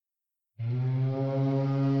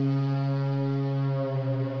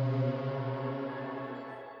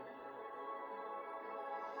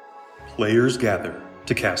Players gather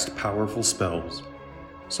to cast powerful spells,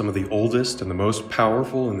 some of the oldest and the most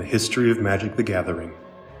powerful in the history of Magic the Gathering.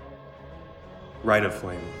 Rite of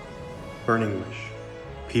Flame, Burning Wish,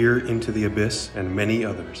 Peer into the Abyss, and many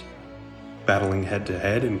others. Battling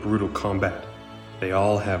head-to-head in brutal combat, they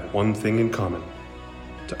all have one thing in common: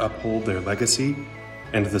 to uphold their legacy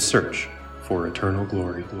and the search for eternal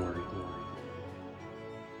glory.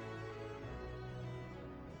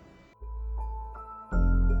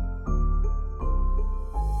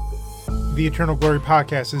 The Eternal Glory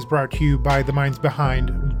podcast is brought to you by the minds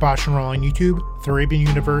behind Bosch and Roll on YouTube, Thraben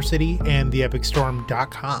University, and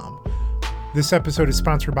theepicstorm.com. This episode is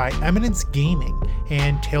sponsored by Eminence Gaming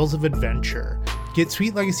and Tales of Adventure. Get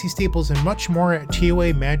sweet legacy staples and much more at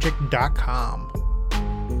toamagic.com.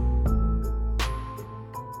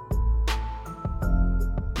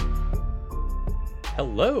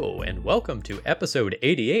 Hello, and welcome to episode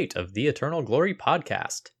 88 of the Eternal Glory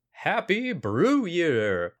podcast. Happy Brew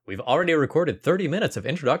Year! We've already recorded 30 minutes of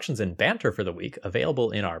introductions and banter for the week,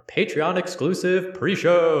 available in our Patreon-exclusive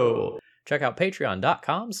pre-show. Check out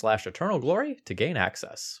patreon.com/eternalglory to gain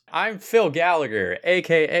access. I'm Phil Gallagher,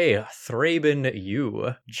 aka Thraben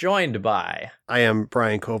U, joined by... I am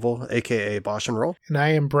Bryant Koval, aka Bosch and Roll. And I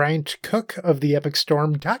am Bryant Cook of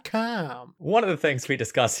theepicstorm.com. One of the things we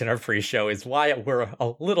discussed in our pre-show is why we're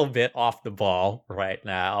a little bit off the ball right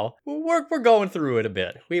now. We're going through it a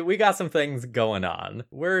bit. We got some things going on.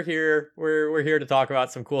 We're here to talk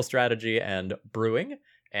about some cool strategy and brewing.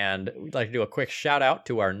 And we'd like to do a quick shout out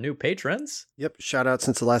to our new patrons. Yep, shout out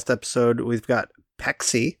since the last episode. We've got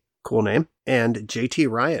Pexy, cool name, and JT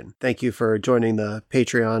Ryan. Thank you for joining the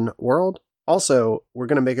Patreon world. Also, we're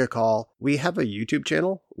going to make a call. We have a YouTube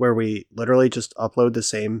channel where we literally just upload the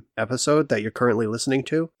same episode that you're currently listening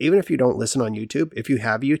to. Even if you don't listen on YouTube, if you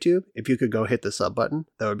have YouTube, if you could go hit the sub button,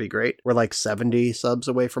 that would be great. We're like 70 subs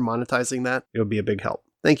away from monetizing that. It would be a big help.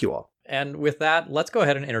 Thank you all. And with that, let's go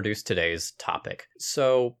ahead and introduce today's topic.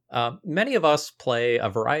 So many of us play a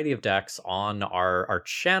variety of decks on our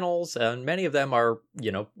channels, and many of them are,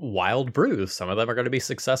 wild brews. Some of them are going to be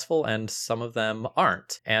successful, and some of them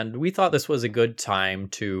aren't. And we thought this was a good time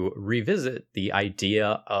to revisit the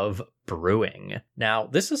idea of brewing. Now,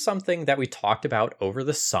 this is something that we talked about over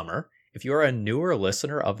the summer. If you're a newer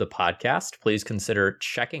listener of the podcast, please consider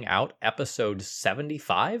checking out episode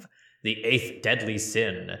 75, The Eighth Deadly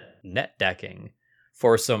Sin, Net Decking,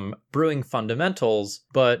 for some brewing fundamentals,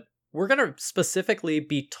 but we're going to specifically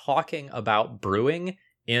be talking about brewing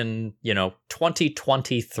in,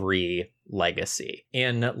 2023 Legacy.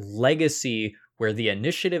 In Legacy, where the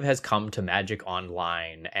initiative has come to Magic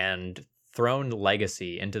Online and thrown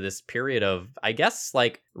Legacy into this period of, I guess,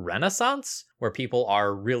 Renaissance, where people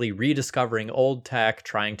are really rediscovering old tech,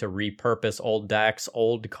 trying to repurpose old decks,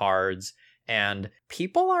 old cards, and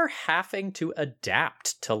people are having to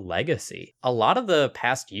adapt to Legacy. A lot of the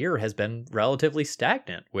past year has been relatively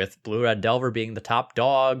stagnant, with Blue-Red Delver being the top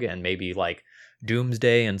dog, and maybe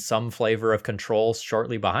Doomsday and some flavor of Control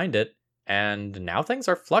shortly behind it. And now things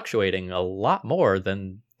are fluctuating a lot more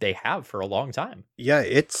than they have for a long time. Yeah,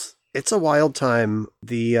 it's a wild time.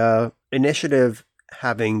 The initiative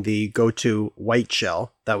having the go-to white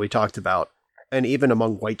shell that we talked about, and even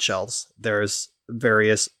among white shells, there's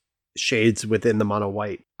various shades within the mono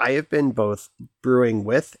white. I have been both brewing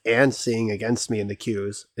with and seeing against me in the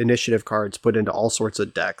queues initiative cards put into all sorts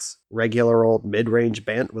of decks. Regular old mid-range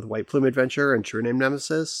Bant with White Plume Adventure and True Name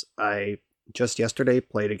Nemesis. I just yesterday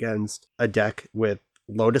played against a deck with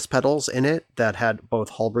Lotus Petals in it that had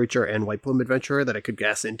both Hull Breacher and White Plume Adventurer that I could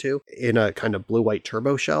gas into in a kind of blue-white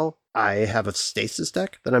turbo shell. I have a Stasis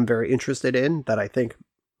deck that I'm very interested in that I think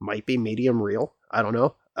might be medium real. I don't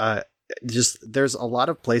know. There's a lot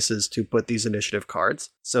of places to put these initiative cards.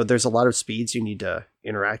 So there's a lot of speeds you need to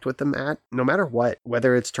interact with them at. No matter what,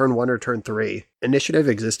 whether it's turn 1 or turn 3, initiative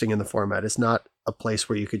existing in the format is not a place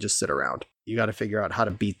where you could just sit around. You got to figure out how to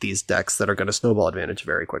beat these decks that are going to snowball advantage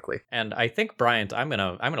very quickly. And I think, Bryant, I'm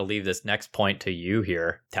gonna leave this next point to you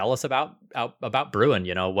here. Tell us about brewing.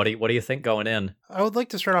 What do you think going in? I would like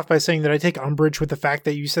to start off by saying that I take umbrage with the fact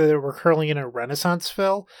that you said that we're currently in a Renaissance,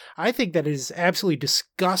 Phil. I think that it is absolutely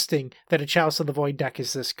disgusting that a Chalice of the Void deck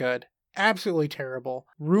is this good. Absolutely terrible.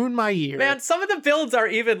 Ruined my year. Man, some of the builds are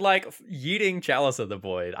even yeeting Chalice of the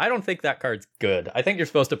Void. I don't think that card's good. I think you're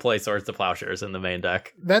supposed to play Swords to Plowshares in the main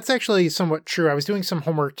deck. That's actually somewhat true. I was doing some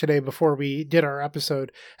homework today before we did our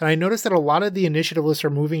episode, and I noticed that a lot of the initiative lists are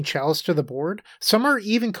moving Chalice to the board. Some are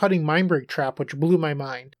even cutting Mindbreak Trap, which blew my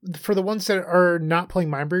mind. For the ones that are not playing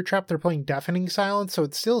Mindbreak Trap, they're playing Deafening Silence, so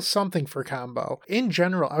it's still something for combo. In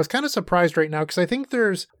general, I was kind of surprised right now, because I think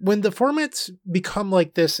when the formats become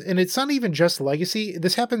like this, and it's not even just Legacy.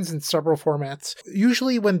 This happens in several formats.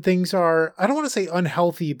 Usually when things are, I don't want to say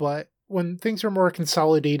unhealthy, but when things are more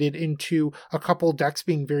consolidated into a couple decks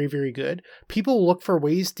being very, very good, people look for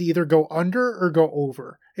ways to either go under or go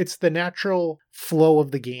over. It's the natural flow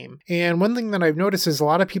of the game. And one thing that I've noticed is a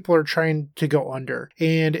lot of people are trying to go under.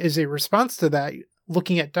 And as a response to that,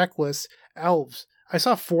 looking at deck lists, Elves. I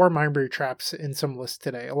saw 4 Mindbreak Traps in some lists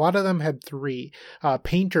today. A lot of them had 3.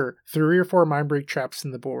 Painter, 3 or 4 Mindbreak Traps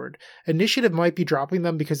in the board. Initiative might be dropping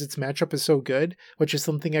them because its matchup is so good, which is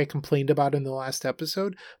something I complained about in the last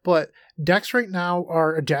episode. But decks right now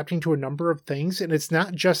are adapting to a number of things, and it's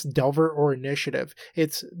not just Delver or Initiative.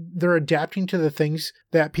 They're adapting to the things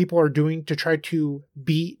that people are doing to try to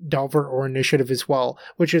beat Delver or Initiative as well,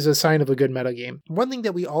 which is a sign of a good metagame. One thing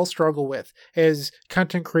that we all struggle with as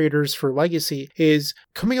content creators for Legacy is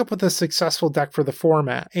coming up with a successful deck for the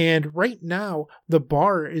format. And right now, the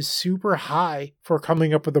bar is super high for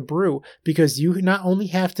coming up with a brew, because you not only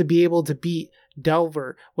have to be able to beat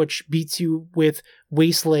Delver, which beats you with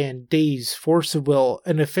Wasteland, Daze, Force of Will,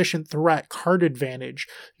 an efficient threat, card advantage.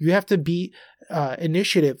 You have to beat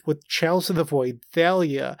Initiative with Chalice of the Void,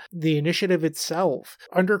 Thalia, the Initiative itself,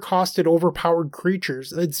 undercosted, overpowered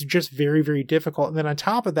creatures. It's just very, very difficult. And then on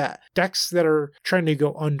top of that, decks that are trying to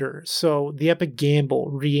go under. So the Epic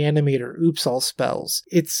Gamble, Reanimator, Oops All spells.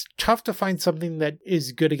 It's tough to find something that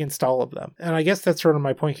is good against all of them. And I guess that's sort of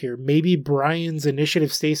my point here. Maybe Brian's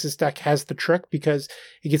Initiative Stasis deck has the trick because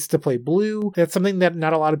it gets to play blue. That's something that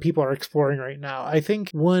not a lot of people are exploring right now. I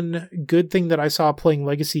think one good thing that I saw playing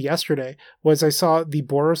Legacy yesterday was I saw the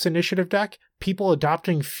Boros Initiative deck, people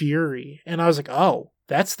adopting Fury, and I was like, oh,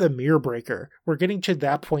 that's the mirror breaker. We're getting to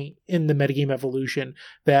that point in the metagame evolution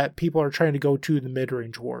that people are trying to go to the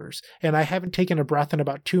mid-range wars. And I haven't taken a breath in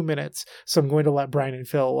about 2 minutes, so I'm going to let Brian and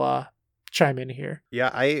Phil chime in here.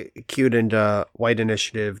 Yeah, I queued into White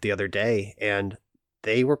Initiative the other day, and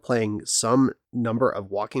they were playing some number of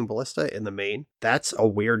Walking Ballista in the main. That's a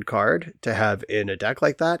weird card to have in a deck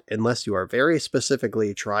like that, unless you are very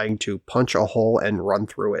specifically trying to punch a hole and run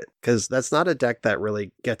through it. Because that's not a deck that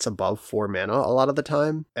really gets above 4 mana a lot of the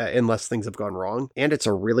time, unless things have gone wrong. And it's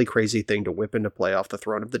a really crazy thing to whip into play off the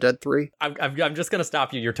Throne of the Dead 3. I'm just going to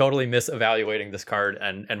stop you. You're totally misevaluating this card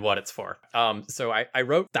and what it's for. So I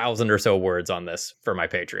wrote 1,000 or so words on this for my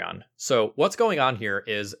Patreon. So what's going on here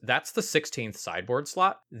is that's the 16th sideboard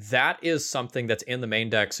slot. That is something that's in the main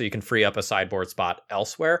deck so you can free up a sideboard spot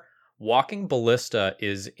elsewhere. Walking Ballista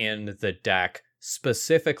is in the deck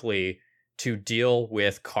specifically to deal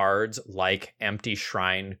with cards like Empty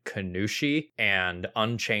Shrine Kanushi and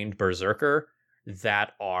Unchained Berserker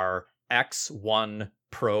that are X1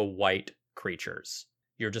 pro-white creatures.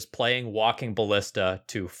 You're just playing Walking Ballista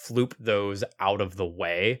to floop those out of the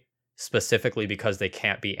way, specifically because they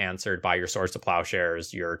can't be answered by your Swords to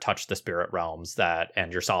Plowshares, your Touch the Spirit Realms,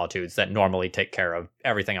 and your Solitudes that normally take care of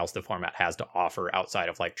everything else the format has to offer outside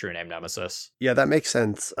of like True Name Nemesis. Yeah, that makes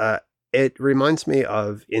sense. It reminds me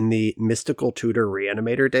of in the Mystical Tutor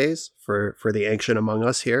Reanimator days for the Ancient Among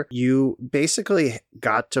Us here. You basically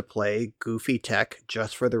got to play goofy tech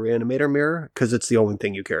just for the Reanimator mirror because it's the only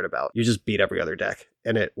thing you cared about. You just beat every other deck,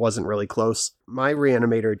 and it wasn't really close. My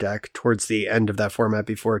Reanimator deck towards the end of that format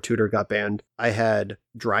before Tutor got banned, I had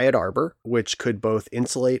Dryad Arbor, which could both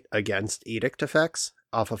insulate against Edict effects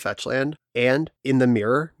off of fetch land, and in the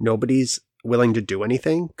mirror, nobody's willing to do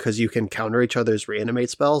anything because you can counter each other's reanimate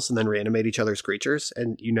spells and then reanimate each other's creatures,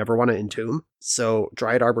 and you never want to entomb. So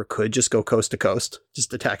Dryad Arbor could just go coast to coast,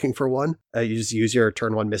 just attacking for one. You just use your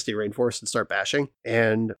turn 1 Misty Rainforest and start bashing.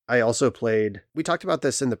 And I also played, we talked about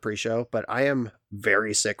this in the pre-show, but I am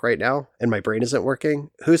very sick right now and my brain isn't working.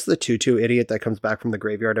 Who's the 2/2 idiot that comes back from the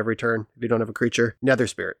graveyard every turn if you don't have a creature? Nether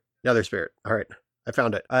Spirit. All right, I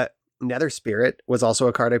found it. Nether Spirit was also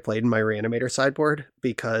a card I played in my Reanimator sideboard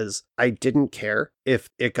because I didn't care if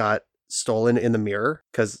it got stolen in the mirror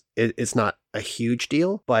because it's not a huge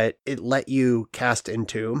deal, but it let you cast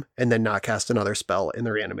Entomb and then not cast another spell in the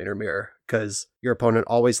Reanimator mirror because your opponent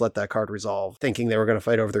always let that card resolve thinking they were going to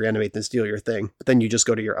fight over the Reanimate and steal your thing, but then you just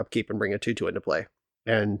go to your upkeep and bring a 2/2 into play.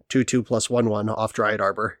 And 2/2 plus 1/1 off Dryad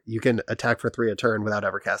Arbor, you can attack for 3 a turn without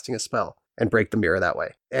ever casting a spell and break the mirror that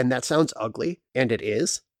way. And that sounds ugly, and it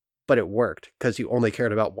is, but it worked because you only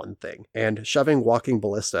cared about one thing. And shoving Walking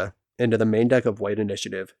Ballista into the main deck of White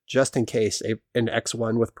Initiative, just in case an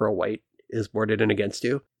X1 with Pro White is boarded in against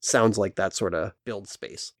you, sounds like that sort of build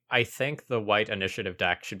space. I think the White Initiative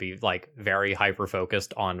deck should be like very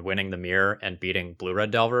hyper-focused on winning the mirror and beating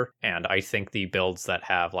Blue-Red Delver, and I think the builds that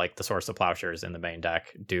have like the Source of Plowshares in the main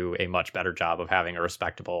deck do a much better job of having a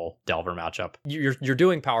respectable Delver matchup. You're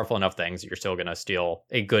doing powerful enough things that you're still going to steal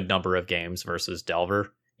a good number of games versus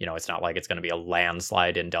Delver. it's not like it's going to be a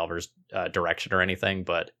landslide in Delver's direction or anything,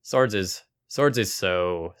 but Swords is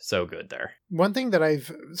so good there. One thing that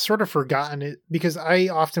I've sort of forgotten it because I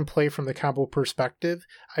often play from the combo perspective.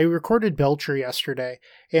 I recorded Belcher yesterday,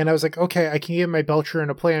 and I was like, okay, I can get my Belcher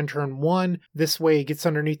into play on turn 1. This way it gets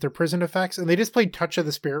underneath their prison effects. And they just played Touch of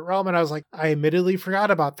the Spirit Realm, and I was like, I admittedly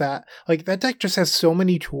forgot about that. Like, that deck just has so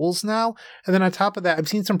many tools now. And then on top of that, I've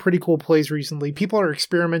seen some pretty cool plays recently. People are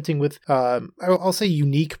experimenting with, I'll say,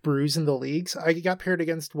 unique brews in the leagues. I got paired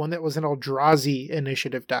against one that was an Eldrazi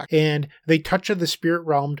initiative deck, and they Touch of the Spirit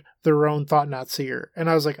Realmed their own Thought Not Seer. And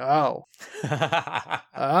I was like, oh.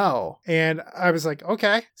 And I was like,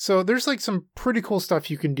 okay. So there's like some pretty cool stuff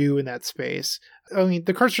you can do in that space. I mean,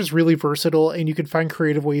 the card's just really versatile, and you can find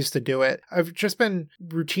creative ways to do it. I've just been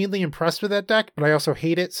routinely impressed with that deck, but I also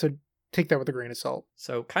hate it, so take that with a grain of salt.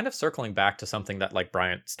 So kind of circling back to something that like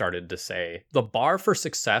Bryant started to say, the bar for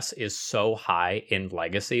success is so high in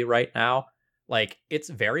Legacy right now. Like, it's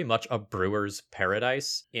very much a brewer's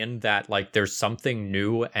paradise in that, like, there's something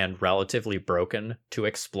new and relatively broken to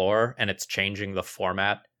explore, and it's changing the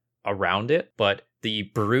format around it. But the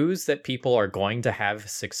brews that people are going to have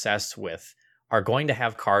success with are going to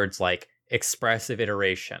have cards like Expressive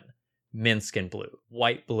Iteration, Minskin Blue,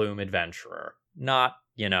 White Bloom Adventurer, not,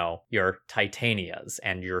 your Titanias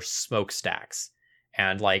and your Smokestacks.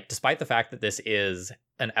 And, like, despite the fact that this is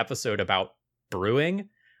an episode about brewing,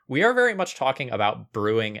 we are very much talking about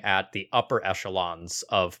brewing at the upper echelons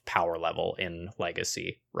of power level in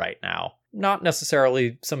Legacy right now. Not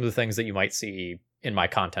necessarily some of the things that you might see in my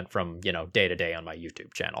content from, day to day on my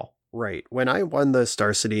YouTube channel. Right. When I won the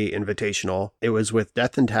Star City Invitational, it was with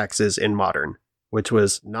Death and Taxes in Modern, which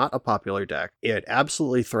was not a popular deck. It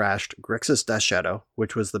absolutely thrashed Grixis Death Shadow,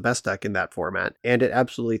 which was the best deck in that format, and it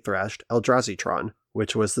absolutely thrashed Eldrazi-Tron,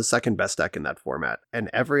 which was the second best deck in that format. And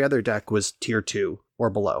every other deck was tier 2 or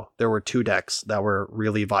below. There were 2 decks that were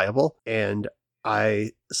really viable, and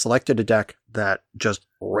I selected a deck that just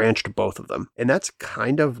ranched both of them. And that's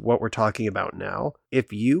kind of what we're talking about now.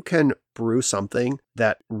 If you can brew something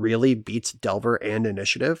that really beats Delver and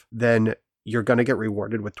Initiative, then you're going to get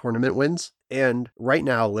rewarded with tournament wins. And right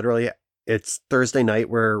now, literally, it's Thursday night.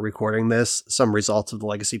 We're recording this. Some results of the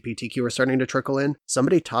Legacy PTQ are starting to trickle in.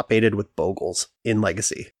 Somebody top 8'd with Bogles in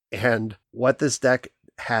Legacy. And what this deck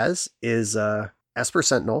has is Esper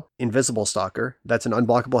Sentinel, Invisible Stalker, that's an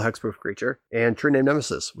unblockable hexproof creature, and True Name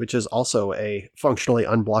Nemesis, which is also a functionally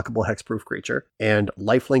unblockable hexproof creature, and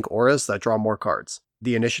lifelink auras that draw more cards.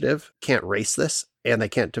 The Initiative can't race this, and they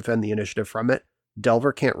can't defend the Initiative from it.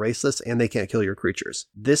 Delver can't race this, and they can't kill your creatures.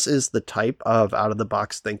 This is the type of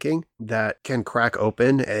out-of-the-box thinking that can crack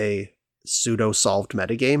open a pseudo-solved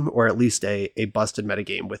metagame, or at least a busted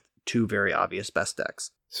metagame with 2 very obvious best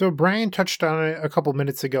decks. So Brian touched on it a couple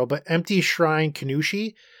minutes ago, but Empty Shrine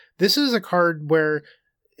Kanushi, this is a card where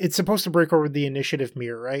it's supposed to break over the initiative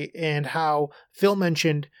mirror, right? And how Phil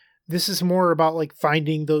mentioned, this is more about like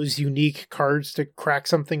finding those unique cards to crack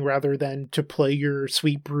something rather than to play your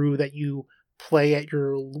sweet brew that you play at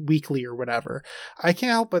your weekly or whatever. I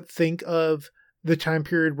can't help but think of the time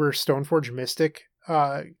period where Stoneforge Mystic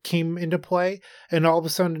came into play, and all of a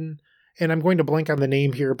sudden, and I'm going to blank on the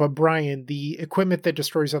name here, but Brian, the equipment that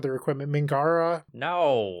destroys other equipment, Mingara?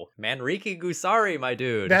 No, Manriki Gusari, my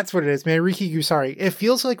dude. That's what it is, Manriki Gusari. It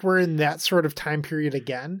feels like we're in that sort of time period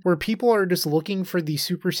again, where people are just looking for the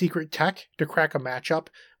super secret tech to crack a matchup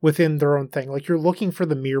within their own thing. Like, you're looking for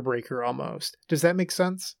the mirror breaker almost. Does that make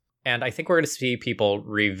sense? And I think we're going to see people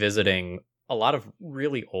revisiting a lot of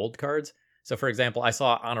really old cards. So, for example, I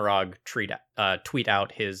saw Anurag tweet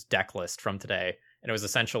out his deck list from today, and it was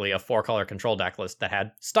essentially a 4-color control deck list that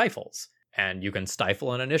had stifles. And you can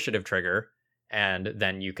stifle an initiative trigger, and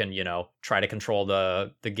then you can, try to control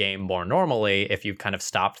the game more normally if you've kind of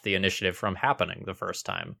stopped the initiative from happening the first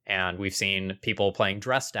time. And we've seen people playing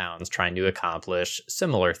dress downs trying to accomplish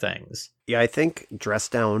similar things. Yeah, I think dress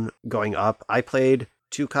down going up. I played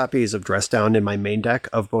 2 copies of Dress Down in my main deck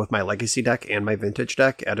of both my Legacy deck and my Vintage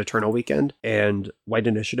deck at Eternal Weekend, and White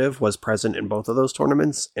Initiative was present in both of those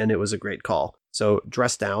tournaments, and it was a great call. So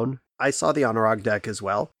Dress Down, I saw the Anurag deck as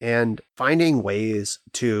well, and finding ways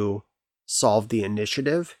to solve the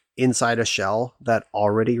initiative inside a shell that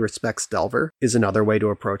already respects Delver is another way to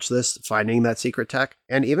approach this, finding that secret tech.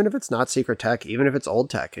 And even if it's not secret tech, even if it's old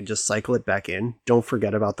tech, and just cycle it back in, don't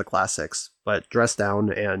forget about the classics. But Dress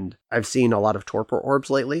Down, and I've seen a lot of Torpor Orbs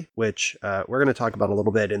lately, which we're going to talk about a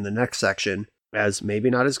little bit in the next section, as maybe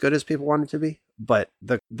not as good as people want it to be. But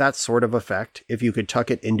that sort of effect, if you could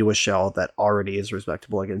tuck it into a shell that already is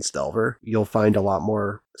respectable against Delver, you'll find a lot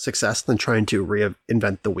more success than trying to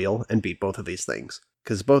reinvent the wheel and beat both of these things.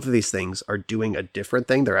 because both of these things are doing a different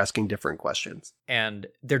thing. They're asking different questions. And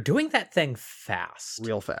they're doing that thing fast.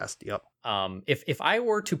 Real fast, yep. If I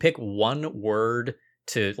were to pick one word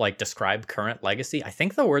to like describe current Legacy, I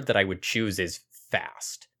think the word that I would choose is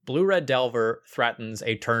fast. Blue-Red Delver threatens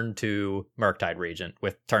a turn 2 Murktide Regent,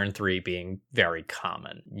 with turn 3 being very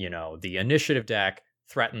common. You know, the initiative deck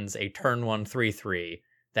threatens a turn 1 3/3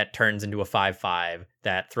 that turns into a 5/5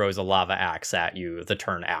 that throws a lava axe at you the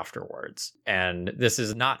turn afterwards. And this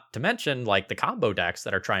is not to mention like the combo decks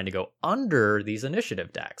that are trying to go under these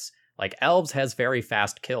initiative decks. Like Elves has very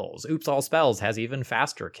fast kills. Oops All Spells has even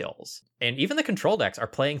faster kills. And even the control decks are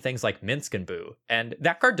playing things like Minsk and Boo. And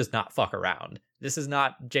that card does not fuck around. This is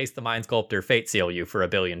not Jace the Mind Sculptor Fate Seal you for a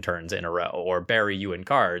billion turns in a row or bury you in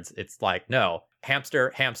cards. It's like, no,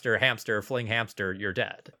 hamster, hamster, hamster, fling hamster, you're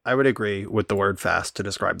dead. I would agree with the word fast to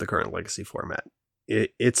describe the current Legacy format.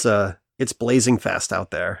 It's blazing fast out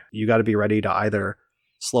there. You got to be ready to either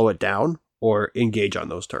slow it down or engage on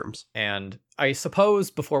those terms. And I suppose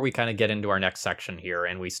before we kind of get into our next section here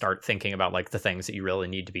and we start thinking about like the things that you really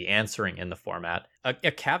need to be answering in the format, a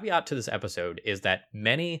caveat to this episode is that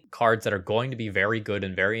many cards that are going to be very good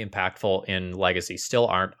and very impactful in Legacy still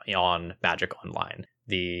aren't on Magic Online.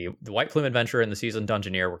 The White Plume Adventurer and the Seasoned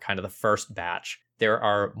Dungeoneer were kind of the first batch. There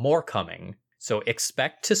are more coming, so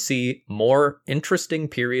expect to see more interesting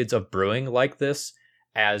periods of brewing like this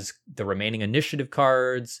as the remaining initiative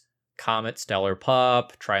cards, Comet, Stellar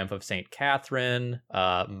Pup, Triumph of St. Catherine,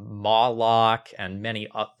 Mawlock, and many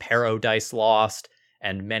Paradise Lost,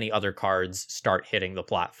 and many other cards start hitting the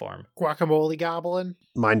platform. Guacamole Goblin?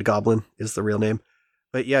 Mind Goblin is the real name.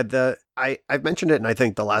 But yeah, I've mentioned it in I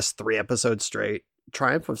think the last 3 episodes straight.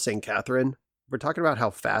 Triumph of St. Catherine, we're talking about how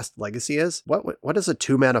fast Legacy is. What does a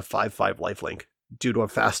 2-mana 5/5 lifelink do to a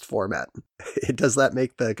fast format? Does that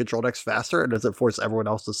make the control decks faster, or does it force everyone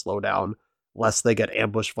else to slow down lest they get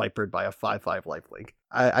ambush vipered by a 5/5 lifelink?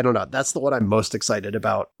 I don't know. That's the one I'm most excited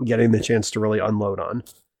about getting the chance to really unload on.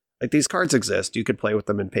 Like, these cards exist. You could play with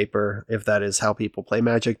them in paper. If that is how people play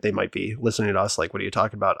Magic, they might be listening to us like, what are you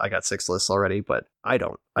talking about? I got 6 lists already, but I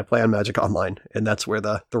don't. I play on Magic Online, and that's where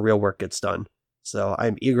the real work gets done. So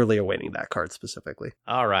I'm eagerly awaiting that card specifically.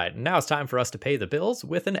 All right, now it's time for us to pay the bills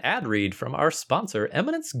with an ad read from our sponsor,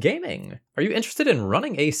 Eminence Gaming. Are you interested in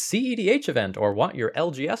running a CEDH event or want your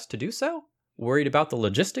LGS to do so? Worried about the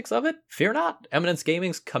logistics of it? Fear not! Eminence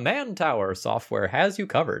Gaming's Command Tower software has you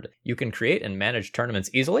covered. You can create and manage tournaments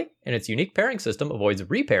easily, and its unique pairing system avoids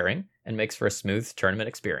repairing and makes for a smooth tournament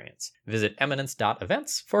experience. Visit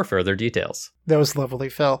eminence.events for further details. That was lovely,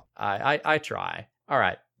 Phil. I try. All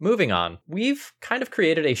right, moving on. We've kind of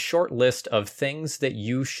created a short list of things that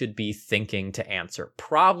you should be thinking to answer,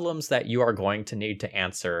 problems that you are going to need to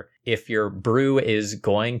answer if your brew is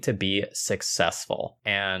going to be successful.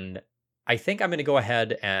 And I think I'm going to go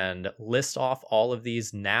ahead and list off all of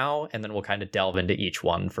these now, and then we'll kind of delve into each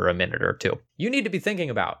one for a minute or two. You need to be thinking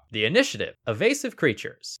about the initiative, evasive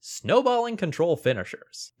creatures, snowballing control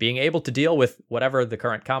finishers, being able to deal with whatever the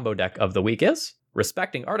current combo deck of the week is,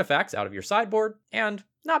 respecting artifacts out of your sideboard, and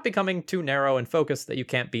not becoming too narrow and focused that you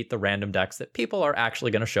can't beat the random decks that people are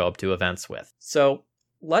actually going to show up to events with. So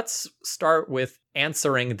let's start with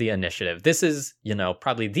answering the initiative. This is,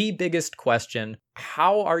 probably the biggest question.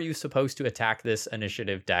 How are you supposed to attack this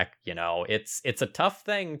initiative deck? It's a tough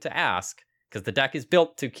thing to ask because the deck is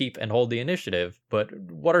built to keep and hold the initiative, but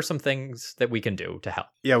what are some things that we can do to help?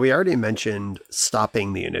 Yeah, we already mentioned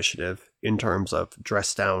stopping the initiative in terms of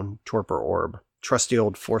Dress Down, Torpor Orb, trusty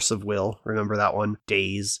old Force of Will, remember that one,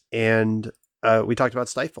 Daze, and we talked about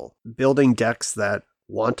Stifle. Building decks that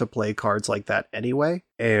want to play cards like that anyway,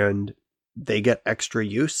 and they get extra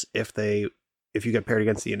use if you get paired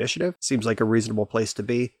against the initiative. Seems like a reasonable place to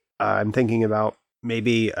be. I'm thinking about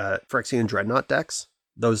maybe Phyrexian Dreadnought decks.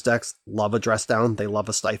 Those decks love a Dress Down, they love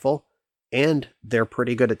a Stifle, and they're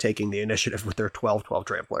pretty good at taking the initiative with their 12/12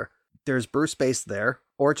 Trampler. There's brew space there,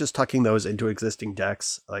 or just tucking those into existing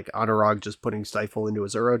decks, like Honorog just putting Stifle into a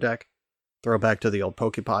Zero deck. Throw back to the old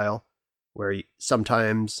Pokepile, where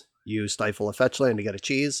sometimes you stifle a fetch land to get a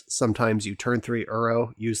cheese. Sometimes you turn 3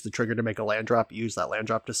 Uro, use the trigger to make a land drop, use that land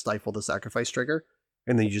drop to stifle the sacrifice trigger,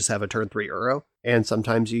 and then you just have a turn 3 Uro. And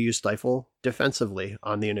sometimes you use stifle defensively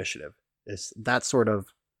on the initiative. It's that sort of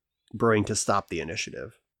brewing to stop the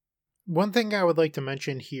initiative. One thing I would like to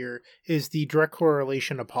mention here is the direct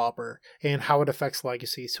correlation of Pauper and how it affects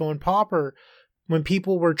Legacy. So in Pauper, when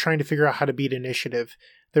people were trying to figure out how to beat initiative,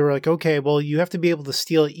 they were like, okay, well, you have to be able to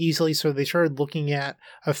steal it easily. So they started looking at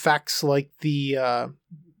effects like the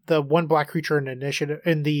the one black creature in initiative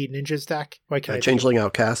in the ninjas deck. Changeling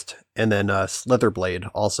Outcast, and then Slitherblade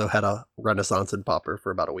also had a Renaissance and Pauper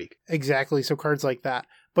for about a week. Exactly, so cards like that.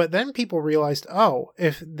 But then people realized, oh,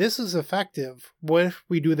 if this is effective, what if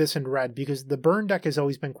we do this in red? Because the burn deck has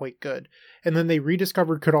always been quite good. And then they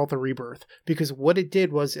rediscovered Kadaltha Rebirth, because what it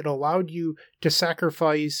did was it allowed you to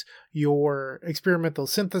sacrifice your experimental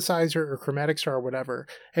synthesizer or chromatic star or whatever,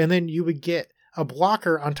 and then you would get a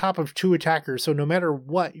blocker on top of 2 attackers, so no matter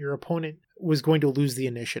what, your opponent was going to lose the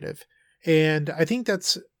initiative. And I think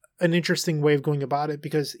that's an interesting way of going about it,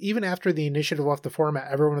 because even after the initiative left the format,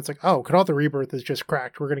 everyone was like, oh, Kadaltha Rebirth is just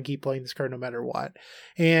cracked. We're going to keep playing this card no matter what.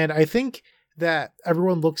 And I think that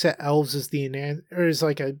everyone looks at elves as as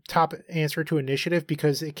like a top answer to initiative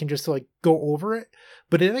because it can just like go over it,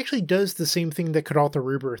 but it actually does the same thing that Kadaltha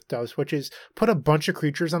Rebirth does, which is put a bunch of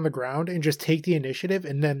creatures on the ground and just take the initiative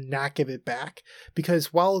and then not give it back.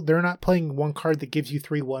 Because while they're not playing one card that gives you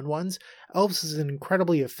 3 1/1s, elves is an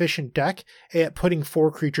incredibly efficient deck at putting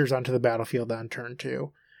 4 creatures onto the battlefield on turn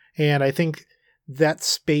 2. And I think that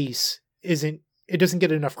space doesn't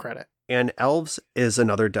get enough credit. And Elves is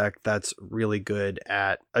another deck that's really good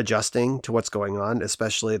at adjusting to what's going on,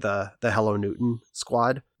 especially the Hello Newton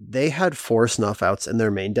squad. They had 4 snuff outs in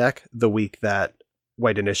their main deck the week that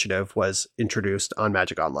White Initiative was introduced on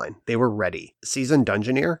Magic Online. They were ready. Seasoned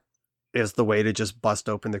Dungeoneer is the way to just bust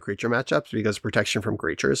open the creature matchups because protection from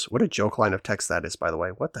creatures. What a joke line of text that is, by the way.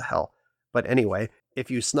 What the hell? But anyway,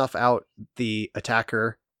 if you snuff out the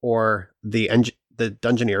attacker or the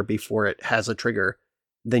Dungeoneer before it has a trigger,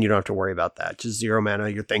 then you don't have to worry about that. Just 0 mana,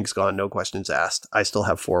 your thing's gone, no questions asked. I still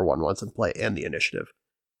have 4 1/1s in play and the initiative.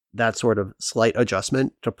 That sort of slight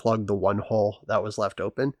adjustment to plug the one hole that was left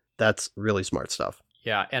open, that's really smart stuff.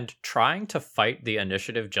 Yeah, and trying to fight the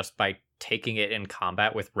initiative just by taking it in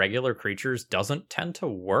combat with regular creatures doesn't tend to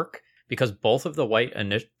work, because both of the white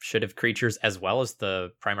initiative creatures as well as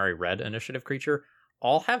the primary red initiative creature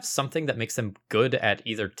all have something that makes them good at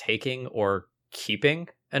either taking or keeping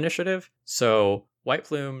initiative. So White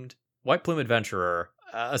Plume Adventurer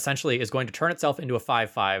essentially is going to turn itself into a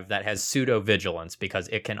 5/5 that has pseudo vigilance because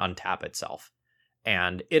it can untap itself.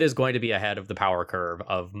 And it is going to be ahead of the power curve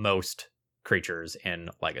of most creatures in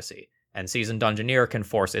Legacy. And Seasoned Dungeoneer can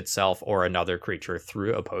force itself or another creature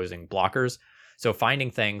through opposing blockers. So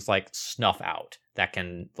finding things like Snuff Out that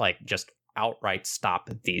can like just outright stop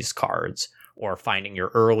these cards, or finding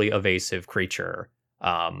your early evasive creature,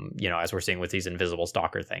 as we're seeing with these invisible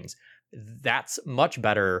stalker things, that's much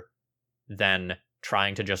better than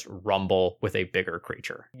trying to just rumble with a bigger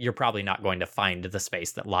creature. You're probably not going to find the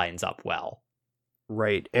space that lines up well.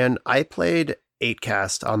 Right. And I played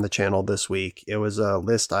 8cast on the channel this week. It was a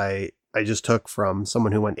list I just took from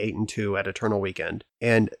someone who went 8-2 at Eternal Weekend.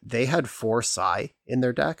 And they had 4 Psi in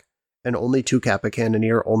their deck and only 2 Kappa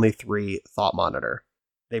Cannoneer, only 3 Thought Monitor.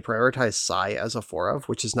 They prioritize Psi as a 4 of,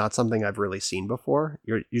 which is not something I've really seen before.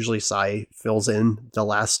 Usually Psi fills in the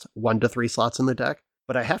last 1 to 3 slots in the deck.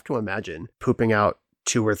 But I have to imagine pooping out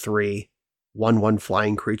 2 or 3 1/1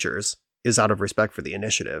 flying creatures is out of respect for the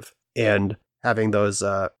initiative. And having those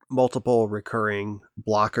multiple recurring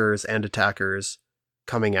blockers and attackers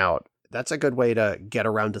coming out, that's a good way to get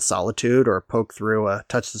around to Solitude or poke through a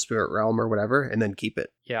Touch the Spirit Realm or whatever, and then keep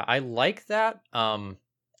it. Yeah, I like that.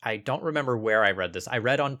 I don't remember where I read this. I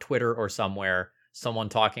read on Twitter or somewhere someone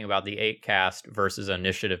talking about the 8cast versus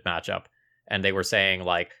initiative matchup, and they were saying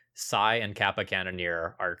like Psi and Kappa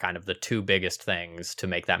Cannoneer are kind of the 2 biggest things to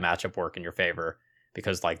make that matchup work in your favor,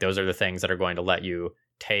 because like those are the things that are going to let you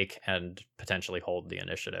take and potentially hold the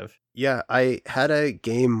initiative. Yeah, I had a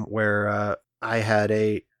game where I had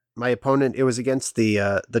my opponent, it was against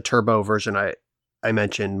the turbo version I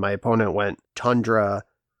mentioned. My opponent went Tundra,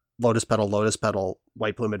 Lotus Petal,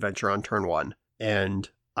 White Plume Adventure on turn 1. And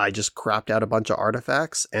I just crapped out a bunch of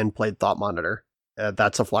artifacts and played Thought Monitor.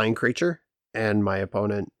 That's a flying creature. And my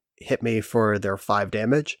opponent hit me for their 5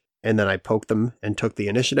 damage. And then I poked them and took the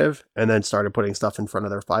initiative and then started putting stuff in front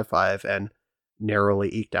of their 5/5 and narrowly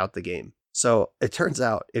eked out the game. So it turns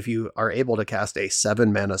out if you are able to cast a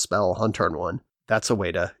 7 mana spell on turn 1, that's a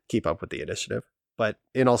way to keep up with the initiative. But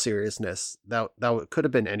in all seriousness, that could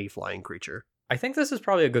have been any flying creature. I think this is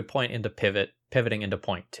probably a good point into pivoting into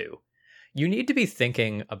point 2. You need to be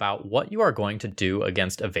thinking about what you are going to do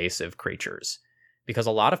against evasive creatures, because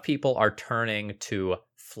a lot of people are turning to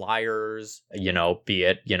flyers, be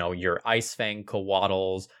it, your Ice Fang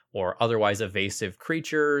Coatls or otherwise evasive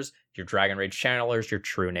creatures, your Dragon Rage Channelers, your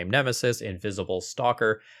True Name Nemesis, Invisible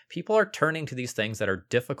Stalker. People are turning to these things that are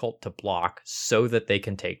difficult to block so that they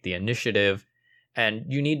can take the initiative, and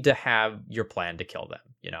you need to have your plan to kill them,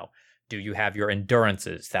 Do you have your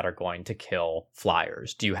endurances that are going to kill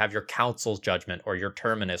flyers? Do you have your council's judgment or your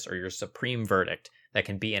terminus or your supreme verdict that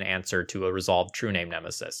can be an answer to a resolved true name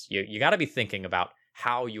nemesis? You got to be thinking about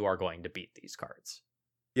how you are going to beat these cards.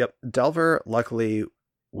 Yep. Delver, luckily,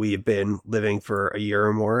 we've been living for a year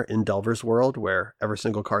or more in Delver's world where every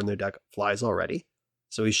single card in their deck flies already.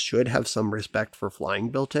 So we should have some respect for flying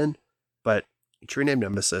built in. But True Name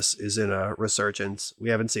Nemesis is in a resurgence. We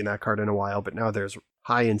haven't seen that card in a while, but now there's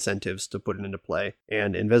high incentives to put it into play.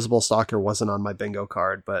 And Invisible Stalker wasn't on my bingo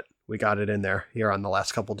card, but we got it in there here on the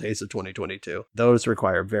last couple days of 2022. Those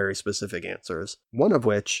require very specific answers, one of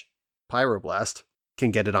which, Pyroblast, can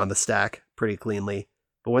get it on the stack pretty cleanly.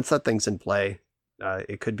 But once that thing's in play,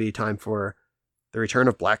 it could be time for the return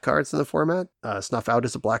of black cards in the format. Snuff Out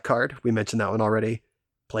is a black card. We mentioned that one already.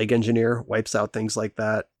 Plague Engineer wipes out things like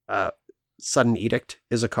that. Sudden Edict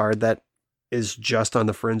is a card that is just on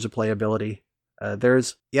the fringe of playability.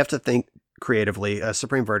 You have to think creatively.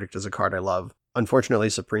 Supreme Verdict is a card I love. Unfortunately,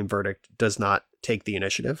 Supreme Verdict does not take the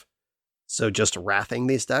initiative. So just wrathing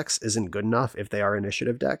these decks isn't good enough if they are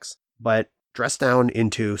initiative decks. But dress down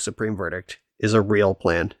into Supreme Verdict is a real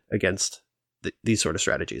plan against these sort of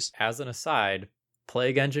strategies. As an aside,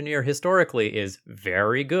 Plague Engineer historically is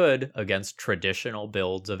very good against traditional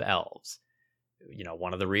builds of elves.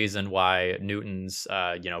 One of the reasons why Newton's,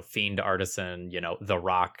 Fiend Artisan, the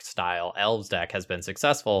Rock style elves deck has been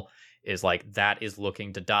successful is like that is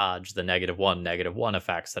looking to dodge the -1/-1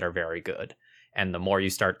 effects that are very good. And the more you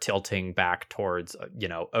start tilting back towards,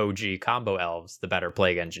 OG combo elves, the better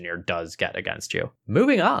Plague Engineer does get against you.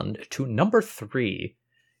 Moving on to number 3,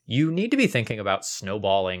 you need to be thinking about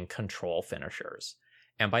snowballing control finishers.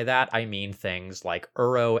 And by that, I mean things like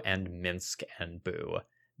Uro and Minsk and Boo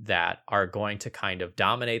that are going to kind of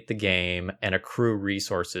dominate the game and accrue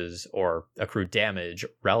resources or accrue damage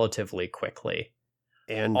relatively quickly.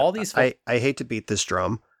 And all these I hate to beat this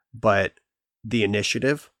drum, but the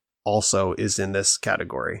initiative also is in this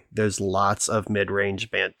category. There's lots of mid-range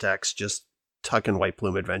Bant decks just tucking White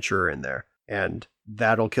Plume Adventurer in there. And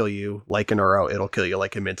that'll kill you like an Uro, it'll kill you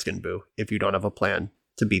like a Minsk and Boo if you don't have a plan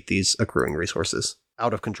to beat these accruing resources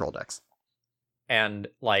out of control decks. And,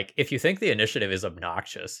 if you think the initiative is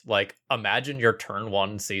obnoxious, imagine your turn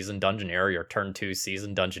 1 Seasoned Dungeoneer, your turn 2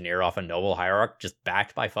 Seasoned Dungeoneer off a Noble Hierarch just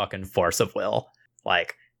backed by fucking Force of Will.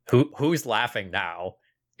 Who's laughing now?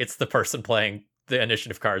 It's the person playing the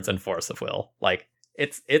initiative cards and Force of Will.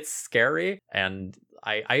 It's scary, and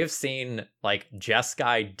I have seen,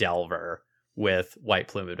 Jeskai Delver with White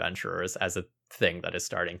Plume Adventurers as a thing that is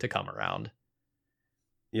starting to come around.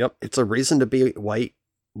 Yep, it's a reason to be white.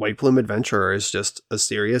 White Plume Adventurer is just a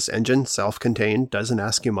serious engine, self-contained, doesn't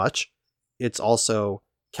ask you much. It's also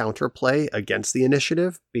counterplay against the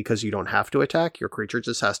initiative because you don't have to attack, your creature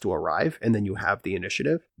just has to arrive, and then you have the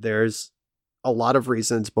initiative. There's a lot of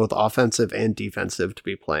reasons, both offensive and defensive, to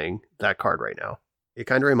be playing that card right now. It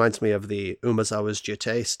kind of reminds me of the Umezawa's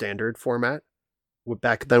Jitte standard format.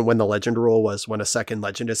 Back then when the legend rule was when a second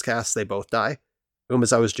legend is cast, they both die.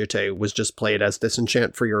 Umezawa's Jitte was just played as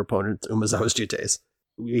disenchant for your opponent's Umezawa's Jittes.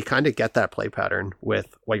 We kind of get that play pattern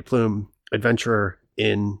with White Plume Adventurer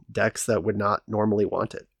in decks that would not normally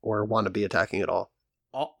want it or want to be attacking at all.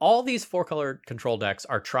 All these 4-color control decks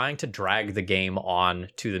are trying to drag the game on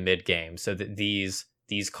to the mid game so that these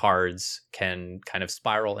cards can kind of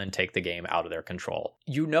spiral and take the game out of their control.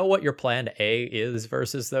 You know what your plan A is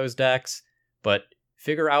versus those decks, but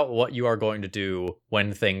figure out what you are going to do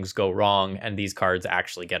when things go wrong and these cards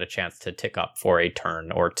actually get a chance to tick up for a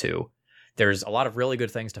turn or two. There's a lot of really good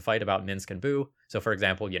things to fight about Minsk and Boo. So, for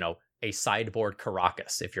example, a sideboard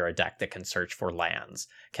Caracas, if you're a deck that can search for lands,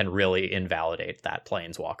 can really invalidate that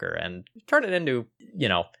Planeswalker and turn it into,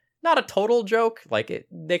 not a total joke.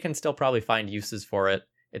 They can still probably find uses for it.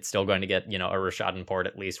 It's still going to get, a Rishadan Port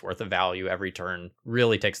at least worth of value every turn.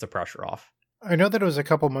 Really takes the pressure off. I know that it was a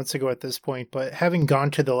couple months ago at this point, but having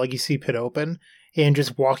gone to the Legacy Pit Open and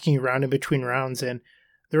just walking around in between rounds, and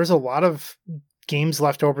there was a lot of games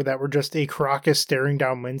left over that were just a Caracas staring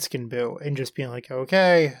down Minsk and Boo and just being like,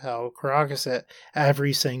 okay, I'll Caracas it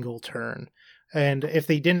every single turn. And if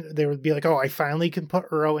they didn't, they would be like, oh, I finally can put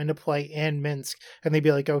Uro into play and Minsk. And they'd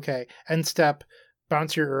be like, okay, end step,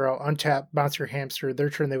 bounce your Uro, untap, bounce your hamster. Their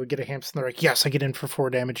turn, they would get a hamster. And they're like, yes, I get in for 4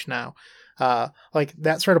 damage now.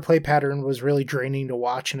 That sort of play pattern was really draining to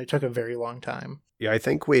watch, and it took a very long time. Yeah, I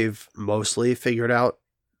think we've mostly figured out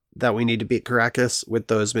that we need to beat Caracas with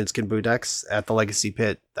those Minsk and Boo decks at the Legacy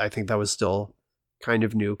Pit. I think that was still kind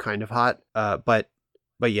of new, kind of hot. But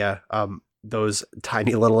yeah, those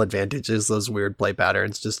tiny little advantages, those weird play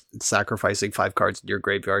patterns, just sacrificing 5 cards in your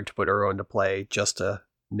graveyard to put Uro into play just to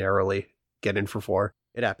narrowly get in for 4.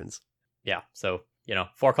 It happens. Yeah, so,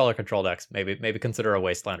 4-color control decks, maybe consider a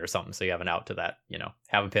Wasteland or something so you have an out to that,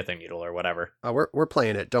 have a Pithing Needle or whatever. We're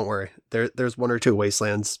playing it, don't worry. There's 1 or 2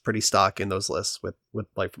 Wastelands pretty stock in those lists with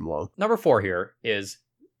Light from Loam. Number 4 here is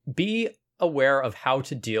be aware of how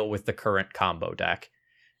to deal with the current combo deck.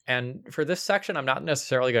 And for this section, I'm not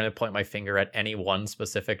necessarily going to point my finger at any one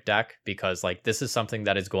specific deck because this is something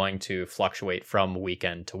that is going to fluctuate from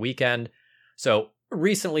weekend to weekend. So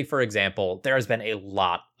recently, for example, there has been a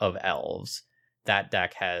lot of elves. That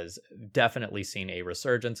deck has definitely seen a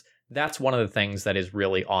resurgence. That's one of the things that is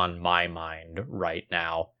really on my mind right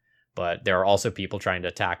now. But there are also people trying to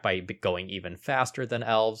attack by going even faster than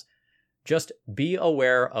elves. Just be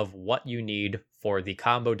aware of what you need for the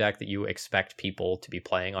combo deck that you expect people to be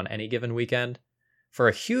playing on any given weekend. For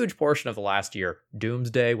a huge portion of the last year,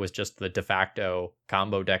 Doomsday was just the de facto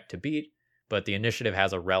combo deck to beat, but the initiative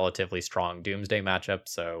has a relatively strong Doomsday matchup,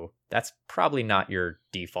 so that's probably not your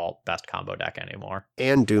default best combo deck anymore.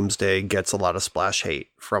 And Doomsday gets a lot of splash hate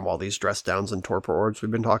from all these dress downs and torpor orbs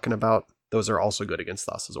we've been talking about. Those are also good against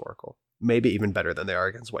Thassa's Oracle. Maybe even better than they are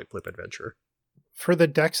against White Flip Adventurer. For the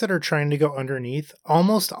decks that are trying to go underneath,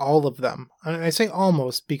 almost all of them, and I say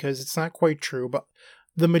almost because it's not quite true, but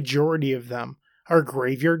the majority of them are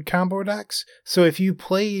graveyard combo decks. So if you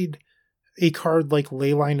played a card like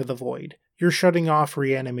Leyline of the Void, you're shutting off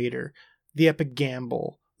Reanimator, the Epic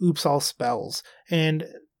Gamble, Oops All Spells, and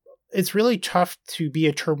it's really tough to be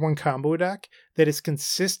a turn 1 combo deck that is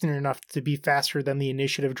consistent enough to be faster than the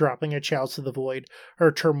initiative dropping a Chalice of the Void or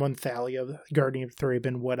turn 1 Thalia, Guardian of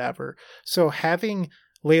Thraben, whatever. So having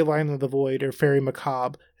Leyline of the Void or Fairy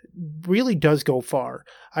Macabre really does go far.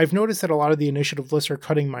 I've noticed that a lot of the initiative lists are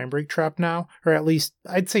cutting Mindbreak Trap now, or at least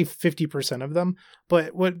I'd say 50% of them.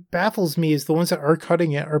 But what baffles me is the ones that are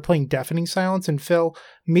cutting it are playing Deafening Silence. And Phil,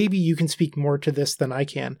 maybe you can speak more to this than I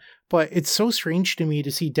can, but it's so strange to me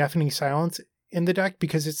to see Deafening Silence in the deck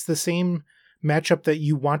because it's the same matchup that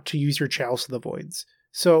you want to use your Chalice of the Voids.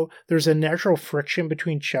 So there's a natural friction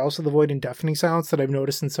between Chalice of the Void and Deafening Silence that I've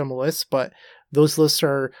noticed in some lists, but those lists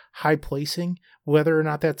are high placing. Whether or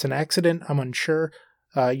not that's an accident, I'm unsure.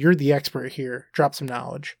 You're the expert here. Drop some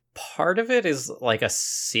knowledge. Part of it is like a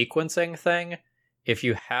sequencing thing. If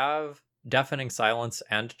you have Deafening Silence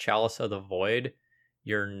and Chalice of the Void,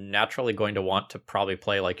 you're naturally going to want to probably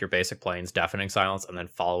play your basic planes, Deafening Silence, and then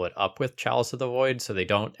follow it up with Chalice of the Void so they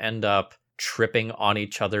don't end up tripping on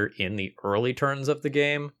each other in the early turns of the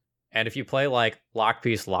game. And if you play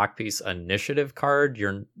Lockpiece initiative card,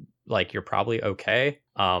 you're probably okay.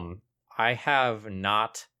 I have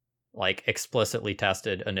not explicitly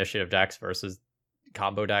tested initiative decks versus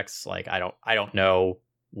combo decks. I don't know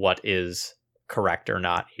what is correct or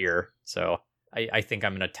not here. So I think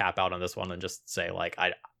I'm going to tap out on this one and just say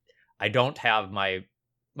I don't have my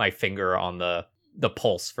finger on the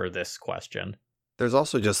pulse for this question. There's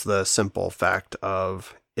also just the simple fact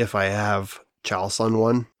of if I have Chalice on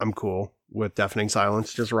one, I'm cool with Deafening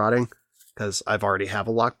Silence just rotting because I've already have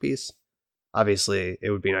a lock piece. Obviously,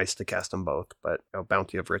 it would be nice to cast them both, but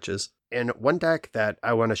Bounty of Riches. And one deck that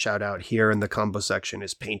I want to shout out here in the combo section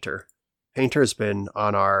is Painter. Painter's been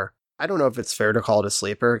on our, I don't know if it's fair to call it a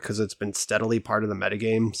sleeper because it's been steadily part of the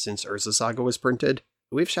metagame since Urza Saga was printed.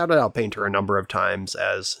 We've shouted out Painter a number of times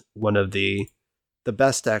as one of the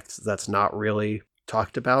best decks that's not really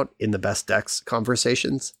talked about in the best decks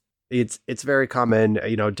conversations. It's very common,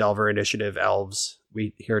 Delver Initiative, Elves,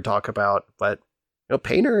 we hear talk about, but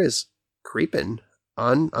Painter is creeping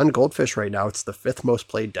on Goldfish right now. It's the 5th most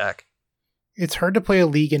played deck. It's hard to play a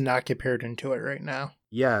league and not get paired into it right now.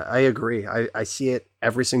 Yeah, I agree. I see it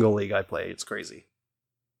every single league I play. It's crazy.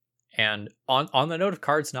 And on the note of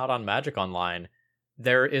cards not on Magic Online,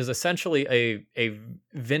 there is essentially a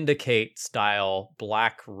Vindicate style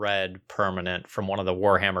black-red permanent from one of the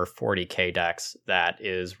Warhammer 40k decks that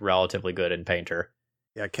is relatively good in Painter.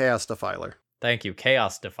 Yeah, Chaos Defiler. Thank you,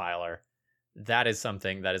 Chaos Defiler. That is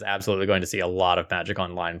something that is absolutely going to see a lot of Magic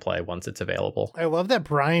Online play once it's available. I love that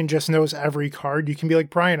Brian just knows every card. You can be like,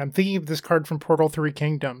 Brian, I'm thinking of this card from Portal 3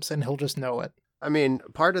 Kingdoms, and he'll just know it. I mean,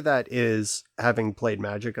 part of that is having played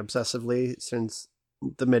Magic obsessively since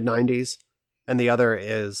the mid-90s, and the other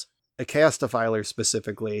is a Chaos Defiler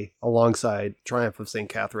specifically, alongside Triumph of St.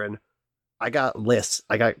 Catherine. I got lists.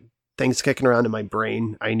 I got things kicking around in my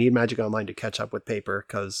brain. I need Magic Online to catch up with paper,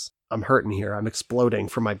 because I'm hurting here. I'm exploding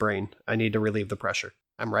from my brain. I need to relieve the pressure.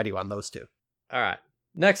 I'm ready on those two. All right.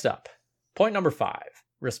 Next up, point number 5,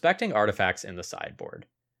 respecting artifacts in the sideboard.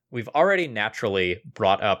 We've already naturally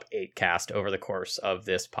brought up 8cast over the course of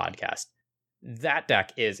this podcast. That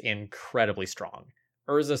deck is incredibly strong.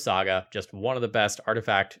 Urza Saga, just one of the best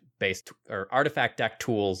artifact deck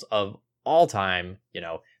tools of all time,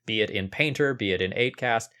 be it in Painter, be it in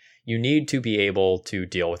 8cast, you need to be able to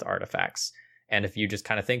deal with artifacts. And if you just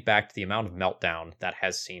kind of think back to the amount of Meltdown that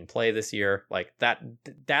has seen play this year, like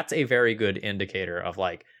that's a very good indicator of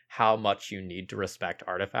like how much you need to respect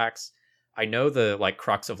artifacts. I know the like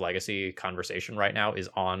crux of Legacy conversation right now is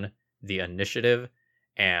on the initiative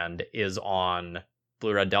and is on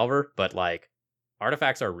Blue Red Delver, but like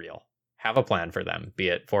artifacts are real. Have a plan for them, be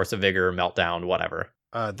it Force of Vigor, Meltdown, whatever.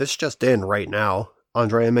 This just in right now,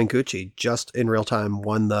 Andrea Mancucci just in real time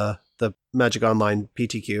won the Magic Online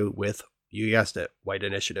PTQ with, you guessed it, White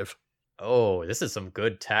Initiative. Oh, this is some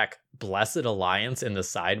good tech. Blessed Alliance in the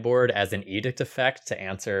sideboard as an edict effect to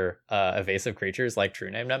answer evasive creatures like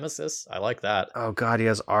True Name Nemesis. I like that. Oh god, he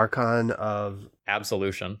has Archon of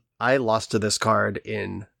Absolution. I lost to this card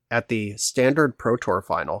at the Standard Pro Tour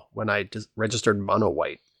final when I registered Mono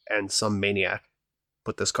White, and some maniac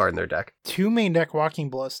put this card in their deck. 2 main deck Walking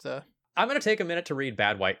Ballista. I'm going to take a minute to read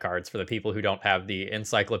bad white cards for the people who don't have the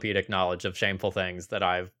encyclopedic knowledge of shameful things that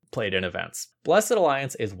I've played in events. Blessed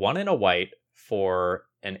Alliance is 1 in a white for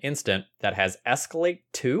an instant that has Escalate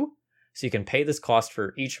 2, so you can pay this cost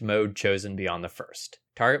for each mode chosen beyond the first.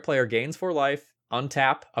 Target player gains 4 life,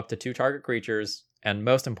 untap up to 2 target creatures, and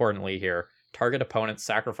most importantly here, target opponent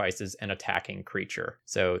sacrifices an attacking creature.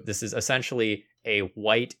 So this is essentially a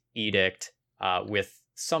white edict with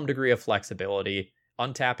some degree of flexibility.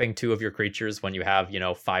 Untapping 2 of your creatures when you have,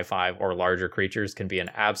 5/5 or larger creatures can be an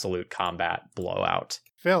absolute combat blowout.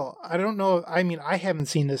 Phil, I don't know. I mean, I haven't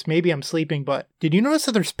seen this. Maybe I'm sleeping, but did you notice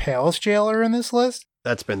that there's Palace Jailer in this list?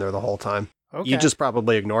 That's been there the whole time. Okay. You just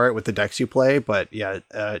probably ignore it with the decks you play, but yeah,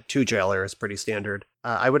 2 Jailer is pretty standard.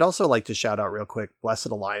 I would also like to shout out real quick Blessed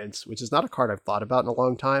Alliance, which is not a card I've thought about in a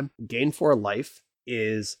long time. Gain 4 life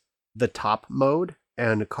is the top mode,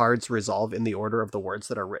 and cards resolve in the order of the words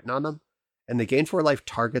that are written on them. And the gain 4 life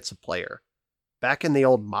targets a player. Back in the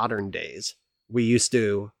old modern days, we used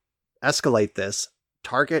to escalate this,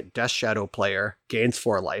 target Death Shadow player, gains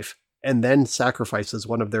 4 life, and then sacrifices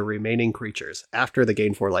one of their remaining creatures after the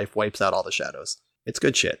gain 4 life wipes out all the shadows. It's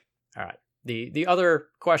good shit. All right. The other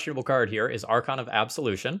questionable card here is Archon of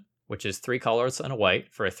Absolution, which is 3 colors and a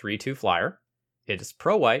white for a 3/2 flyer. It is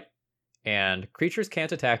pro-white, and creatures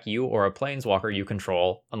can't attack you or a planeswalker you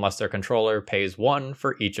control unless their controller pays 1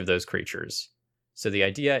 for each of those creatures. So the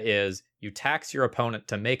idea is you tax your opponent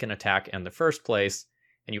to make an attack in the first place,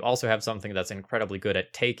 and you also have something that's incredibly good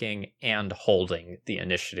at taking and holding the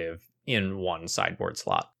initiative in one sideboard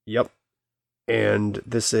slot. Yep. And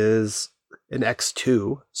this is an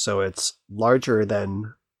X2, so it's larger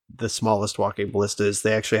than the smallest Walking Ballistas.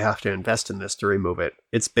 They actually have to invest in this to remove it.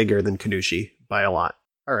 It's bigger than Kanushi by a lot.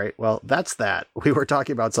 All right, well, that's that. We were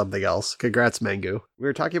talking about something else. Congrats, Mangu. We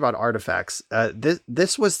were talking about artifacts.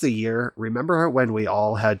 This was the year, remember when we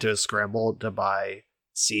all had to scramble to buy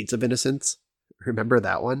Seeds of Innocence? Remember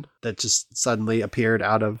that one? That just suddenly appeared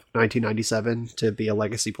out of 1997 to be a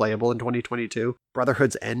legacy playable in 2022.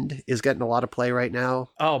 Brotherhood's End is getting a lot of play right now.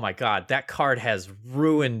 Oh my god, that card has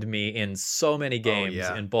ruined me in so many games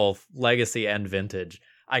in both legacy and vintage.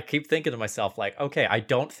 I keep thinking to myself, like, okay, I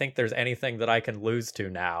don't think there's anything that I can lose to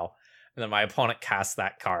now. And then my opponent casts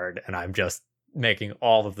that card, and I'm just making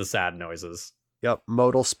all of the sad noises. Yep,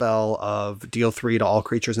 modal spell of deal 3 to all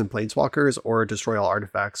creatures and planeswalkers, or destroy all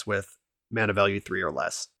artifacts with mana value 3 or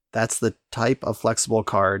less. That's the type of flexible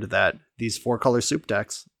card that these 4-color soup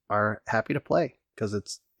decks are happy to play, because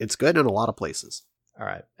it's good in a lot of places. All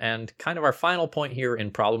right, and kind of our final point here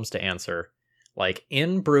in problems to answer, like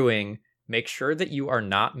in brewing, make sure that you are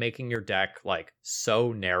not making your deck like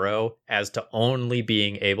so narrow as to only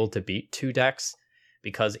being able to beat 2 decks,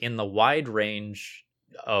 because in the wide range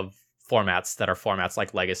of formats that are formats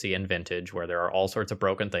like Legacy and Vintage, where there are all sorts of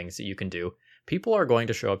broken things that you can do, people are going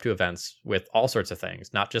to show up to events with all sorts of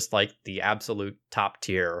things, not just like the absolute top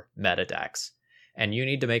tier meta decks. And you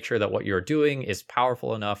need to make sure that what you're doing is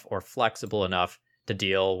powerful enough or flexible enough to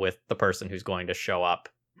deal with the person who's going to show up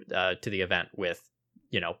to the event with,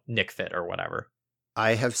 Nick Fit or whatever.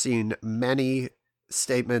 I have seen many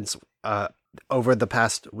statements over the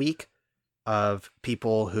past week of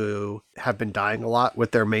people who have been dying a lot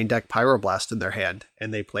with their main deck Pyroblast in their hand,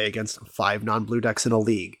 and they play against 5 non-blue decks in a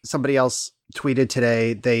league. Somebody else tweeted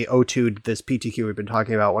today, they O2'd this PTQ we've been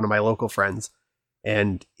talking about, one of my local friends,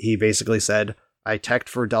 and he basically said, I teched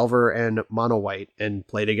for Delver and Mono White and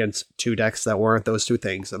played against 2 decks that weren't those 2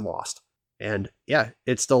 things and lost. And yeah,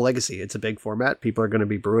 it's still Legacy. It's a big format. People are going to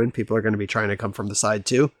be brewing. People are going to be trying to come from the side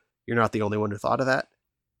too. You're not the only one who thought of that.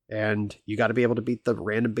 And you got to be able to beat the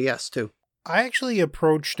random BS too. I actually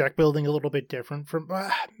approach deck building a little bit different from,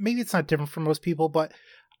 maybe it's not different from most people, but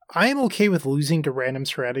I am okay with losing to random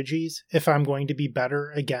strategies if I'm going to be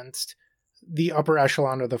better against the upper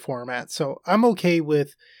echelon of the format. So I'm okay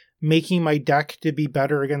with making my deck to be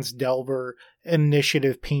better against Delver,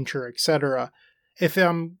 Initiative, Painter, etc. If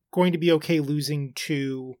I'm going to be okay losing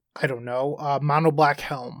to, I don't know, Mono Black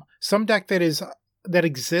Helm, some deck that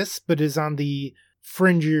exists but is on the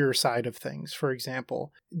fringier side of things, for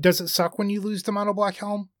example. Does it suck when you lose to Mono Black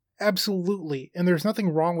Helm? Absolutely, and there's nothing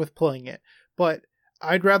wrong with playing it, but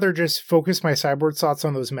I'd rather just focus my sideboard slots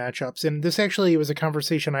on those matchups. And this actually was a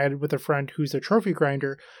conversation I had with a friend who's a trophy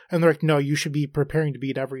grinder, and they're like, no, you should be preparing to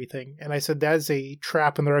beat everything. And I said, that is a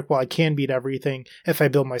trap. And they're like, well, I can beat everything if I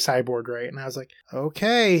build my sideboard right. And I was like,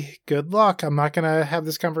 okay, good luck. I'm not going to have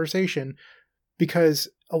this conversation, because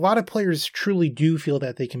a lot of players truly do feel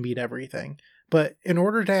that they can beat everything. But in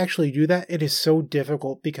order to actually do that, it is so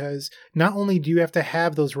difficult, because not only do you have to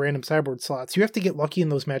have those random sideboard slots, you have to get lucky in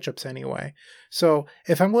those matchups anyway. So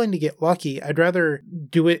if I'm willing to get lucky, I'd rather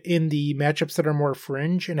do it in the matchups that are more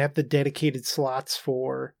fringe and have the dedicated slots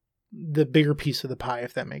for the bigger piece of the pie,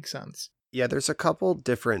 if that makes sense. Yeah, there's a couple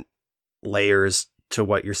different layers to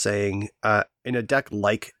what you're saying. In a deck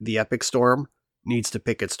like the Epic Storm needs to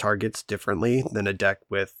pick its targets differently than a deck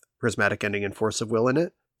with Prismatic Ending and Force of Will in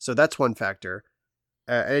it. So that's one factor.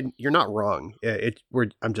 And you're not wrong.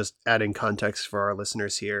 I'm just adding context for our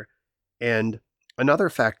listeners here. And another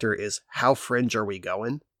factor is, how fringe are we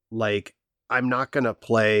going? Like, I'm not going to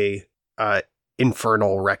play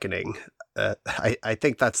Infernal Reckoning. I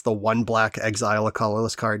think that's the one black, exile a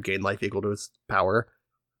colorless card, gain life equal to its power.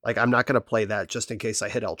 Like, I'm not going to play that just in case I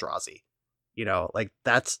hit Eldrazi. You know, like,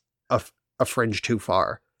 that's a fringe too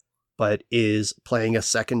far. But is playing a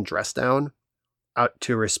second Dress Down out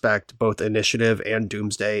to respect both Initiative and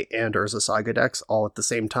Doomsday and Urza Saga decks all at the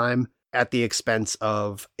same time at the expense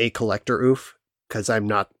of a Collector Oof, because I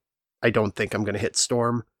don't think I'm going to hit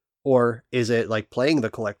Storm? Or is it like playing the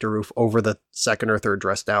Collector Oof over the second or third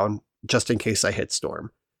Dress Down just in case I hit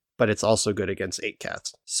Storm? But it's also good against 8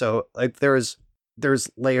 cats. So like there's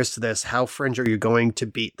layers to this. How fringe are you going to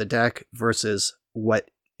beat the deck versus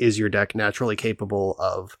what is your deck naturally capable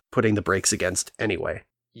of putting the brakes against anyway?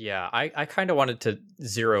 Yeah, I kind of wanted to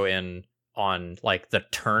zero in on like the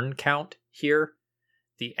turn count here.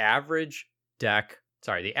 The average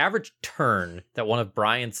turn that one of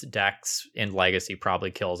Bryant's decks in Legacy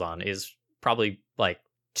probably kills on is probably like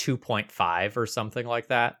 2.5 or something like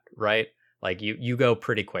that, right? Like you go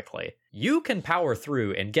pretty quickly. You can power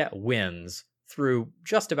through and get wins through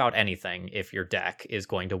just about anything if your deck is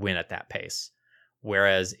going to win at that pace.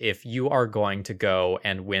 Whereas if you are going to go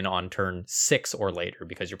and win on turn 6 or later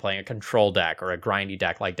because you're playing a control deck or a grindy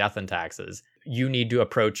deck like Death and Taxes, you need to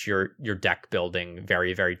approach your deck building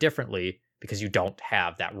very, very differently, because you don't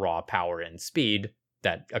have that raw power and speed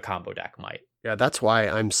that a combo deck might. Yeah, that's why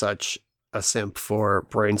I'm such a simp for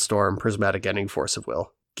Brainstorm, Prismatic Ending, Force of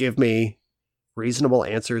Will. Give me reasonable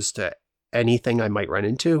answers to anything I might run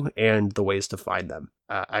into and the ways to find them.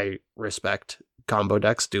 I respect combo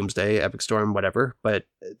decks, Doomsday, Epic Storm, whatever, but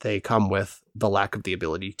they come with the lack of the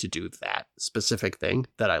ability to do that specific thing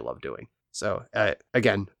that I love doing. So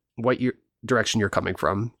again, what direction you're coming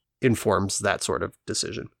from informs that sort of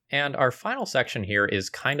decision. And our final section here is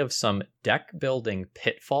kind of some deck building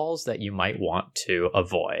pitfalls that you might want to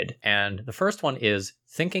avoid. And the first one is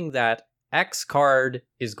thinking that X card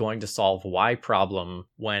is going to solve Y problem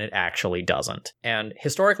when it actually doesn't. And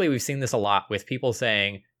historically, we've seen this a lot with people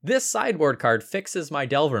saying, this sideboard card fixes my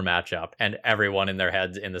Delver matchup, and everyone in their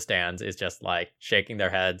heads in the stands is just like shaking their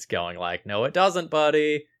heads, going like, no, it doesn't,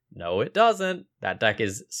 buddy. No, it doesn't. That deck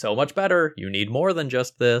is so much better. You need more than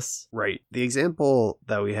just this. Right. The example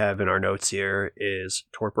that we have in our notes here is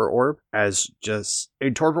Torpor Orb.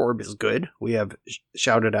 Torpor Orb is good. We have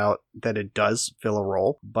shouted out that it does fill a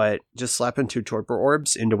role, but just slapping 2 Torpor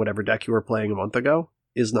Orbs into whatever deck you were playing a month ago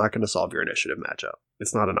is not going to solve your Initiative matchup.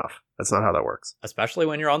 It's not enough. That's not how that works. Especially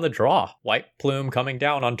when you're on the draw. White Plume coming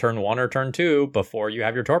down on turn 1 or turn 2 before you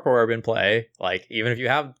have your Torpor Orb in play. Like, even if you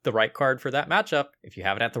have the right card for that matchup, if you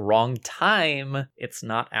have it at the wrong time, it's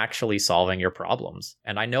not actually solving your problems.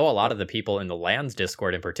 And I know a lot of the people in the Lands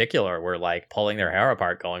Discord in particular were like pulling their hair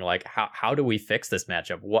apart, going like, how do we fix this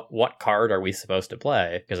matchup? What card are we supposed to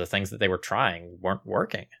play? Because the things that they were trying weren't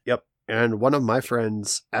working. Yep. And one of my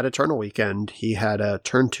friends at Eternal Weekend, he had a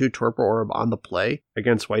turn 2 Torpor Orb on the play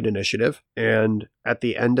against White Initiative. And at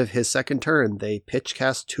the end of his second turn, they pitch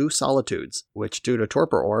cast 2 Solitudes, which due to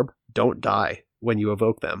Torpor Orb, don't die when you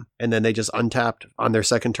evoke them. And then they just untapped on their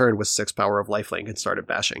second turn with 6 power of lifelink and started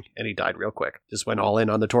bashing. And he died real quick. Just went all in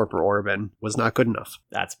on the Torpor Orb and was not good enough.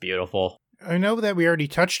 That's beautiful. I know that we already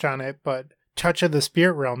touched on it, but Touch of the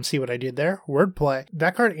Spirit Realm, see what I did there? Wordplay.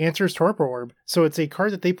 That card answers Torpor Orb, so it's a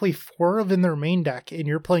card that they play 4 of in their main deck, and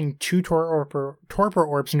you're playing 2 Torpor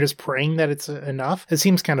Orbs and just praying that it's enough. It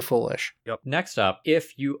seems kind of foolish. Yep. Next up,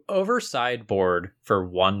 if you oversideboard for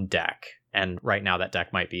one deck, and right now that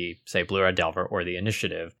deck might be, say, Blue-Red Delver or the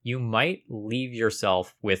Initiative, you might leave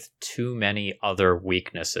yourself with too many other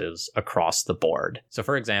weaknesses across the board. So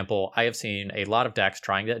for example, I have seen a lot of decks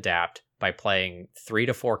trying to adapt by playing 3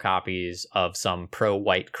 to 4 copies of some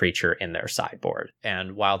pro-white creature in their sideboard.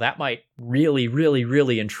 And while that might really, really,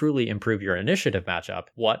 really and truly improve your Initiative matchup,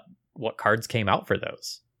 what cards came out for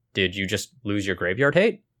those? Did you just lose your graveyard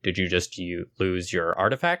hate? Did you just lose your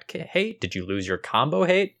artifact hate? Did you lose your combo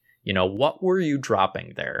hate? You know, what were you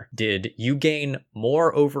dropping there? Did you gain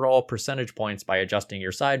more overall percentage points by adjusting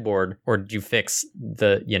your sideboard, or did you fix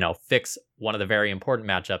one of the very important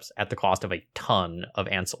matchups at the cost of a ton of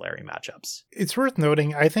ancillary matchups? It's worth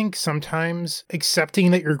noting, I think sometimes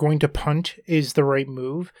accepting that you're going to punt is the right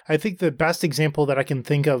move. I think the best example that I can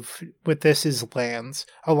think of with this is lands.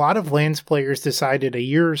 A lot of lands players decided a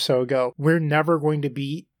year or so ago, we're never going to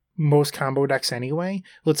beat most combo decks anyway.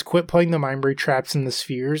 Let's quit playing the Mindbreak Traps and the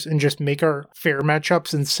Spheres and just make our fair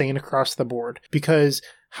matchups insane across the board. Because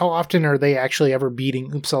how often are they actually ever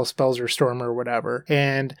beating Oops-All Spells or Storm or whatever?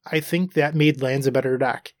 And I think that made lands a better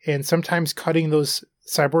deck. And sometimes cutting those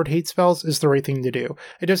sideboard hate spells is the right thing to do.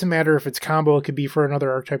 It doesn't matter if it's combo, it could be for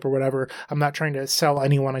another archetype or whatever. I'm not trying to sell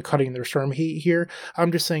anyone on cutting their Storm hate here.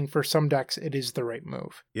 I'm just saying for some decks, it is the right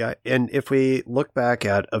move. Yeah, and if we look back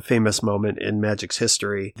at a famous moment in Magic's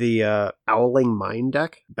history, the Owling Mine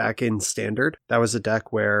deck back in Standard, that was a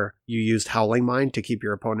deck where you used Howling Mine to keep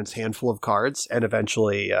your opponent's handful of cards, and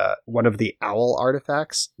eventually one of the Owl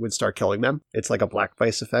artifacts would start killing them. It's like a Black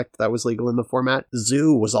Vice effect that was legal in the format.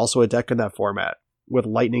 Zoo was also a deck in that format, with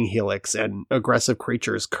Lightning Helix and aggressive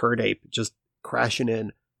creatures, Curd Ape, just crashing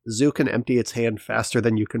in. Zoo can empty its hand faster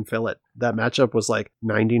than you can fill it. That matchup was like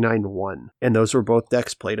 99-1, and those were both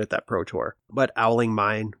decks played at that Pro Tour. But Owling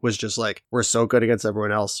Mine was just like, we're so good against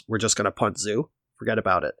everyone else, we're just going to punt Zoo. Forget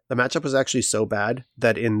about it. The matchup was actually so bad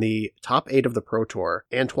that in the top 8 of the Pro Tour,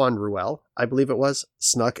 Antoine Ruel, I believe it was,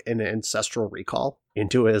 snuck an Ancestral Recall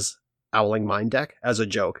into his Owling Mine deck as a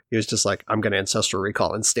joke. He was just like, I'm going to Ancestral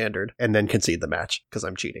Recall in Standard and then concede the match because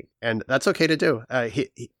I'm cheating. And that's okay to do.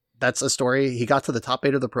 That's a story. He got to the top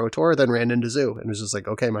 8 of the Pro Tour, then ran into Zoo and was just like,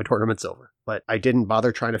 okay, my tournament's over. But I didn't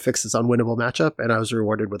bother trying to fix this unwinnable matchup, and I was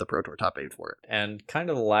rewarded with a Pro Tour top 8 for it. And kind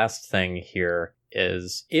of the last thing here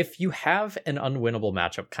is if you have an unwinnable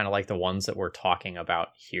matchup, kind of like the ones that we're talking about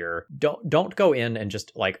here, don't go in and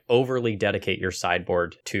just like overly dedicate your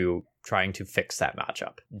sideboard to trying to fix that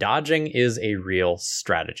matchup. Dodging is a real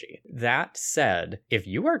strategy. That said, if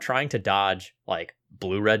you are trying to dodge like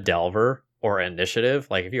Blue-Red Delver or Initiative,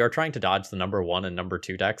 like if you are trying to dodge the number 1 and number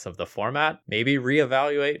 2 decks of the format, maybe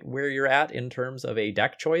reevaluate where you're at in terms of a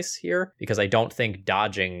deck choice here, because I don't think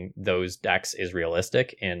dodging those decks is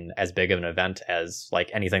realistic in as big of an event as like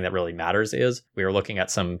anything that really matters is. We were looking at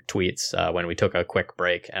some tweets when we took a quick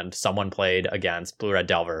break, and someone played against Blue-Red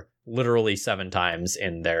Delver literally 7 times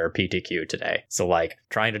in their PTQ today. So like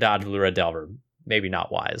trying to dodge Blue-Red Delver, maybe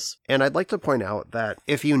not wise. And I'd like to point out that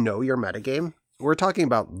if you know your metagame, we're talking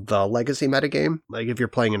about the legacy metagame, like if you're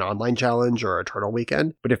playing an online challenge or Eternal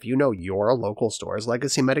Weekend, but if you know your local store's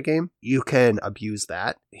legacy metagame, you can abuse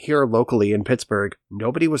that. Here locally in Pittsburgh,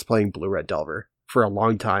 nobody was playing Blue-Red Delver for a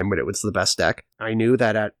long time when it was the best deck. I knew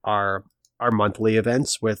that at our monthly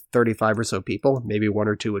events with 35 or so people, maybe 1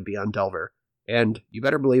 or 2 would be on Delver. And you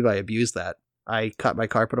better believe I abused that. I cut my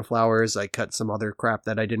Carpet of Flowers, I cut some other crap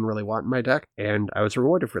that I didn't really want in my deck, and I was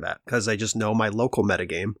rewarded for that, because I just know my local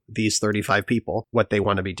metagame, these 35 people, what they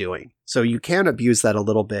want to be doing. So you can abuse that a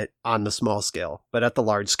little bit on the small scale, but at the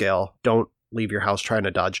large scale, don't leave your house trying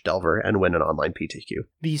to dodge Delver and win an online PTQ.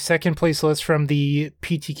 The second place list from the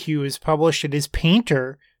PTQ is published. It is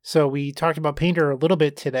Painter. So we talked about Painter a little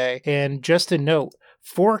bit today, and just a note,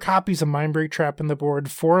 4 copies of Mindbreak Trap in the board,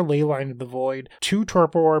 4 Leyline of the Void, 2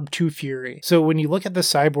 Torpor Orb, 2 Fury. So when you look at the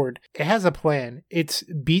sideboard, it has a plan. It's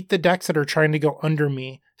beat the decks that are trying to go under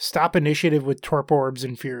me, stop Initiative with Torpor Orbs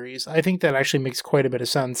and Furies. I think that actually makes quite a bit of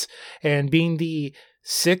sense. And being the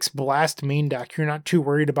 6 blast main deck, you're not too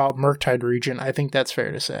worried about Murktide region. I think that's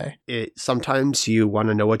fair to say. Sometimes you want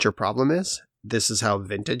to know what your problem is. This is how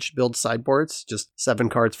Vintage builds sideboards. Just 7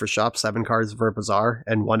 cards for Shop, 7 cards for Bazaar,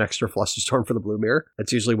 and 1 extra Flusterstorm for the Blue Mirror.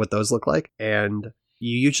 That's usually what those look like. And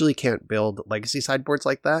you usually can't build legacy sideboards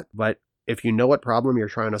like that, but if you know what problem you're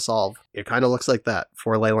trying to solve, it kind of looks like that.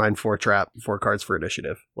 4 leyline, 4 trap, 4 cards for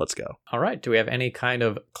initiative. Let's go. All right. Do we have any kind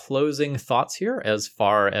of closing thoughts here as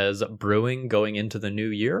far as brewing going into the new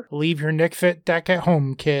year? Leave your Nick Fit deck at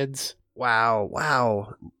home, kids.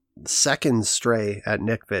 Wow. Second stray at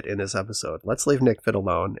Nick Fit in this episode. Let's leave Nick Fit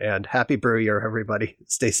alone. And happy brew year, everybody.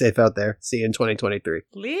 Stay safe out there. See you in 2023.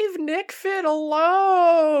 Leave Nick Fit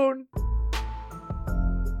alone!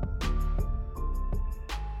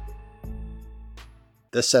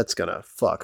 This set's gonna fuck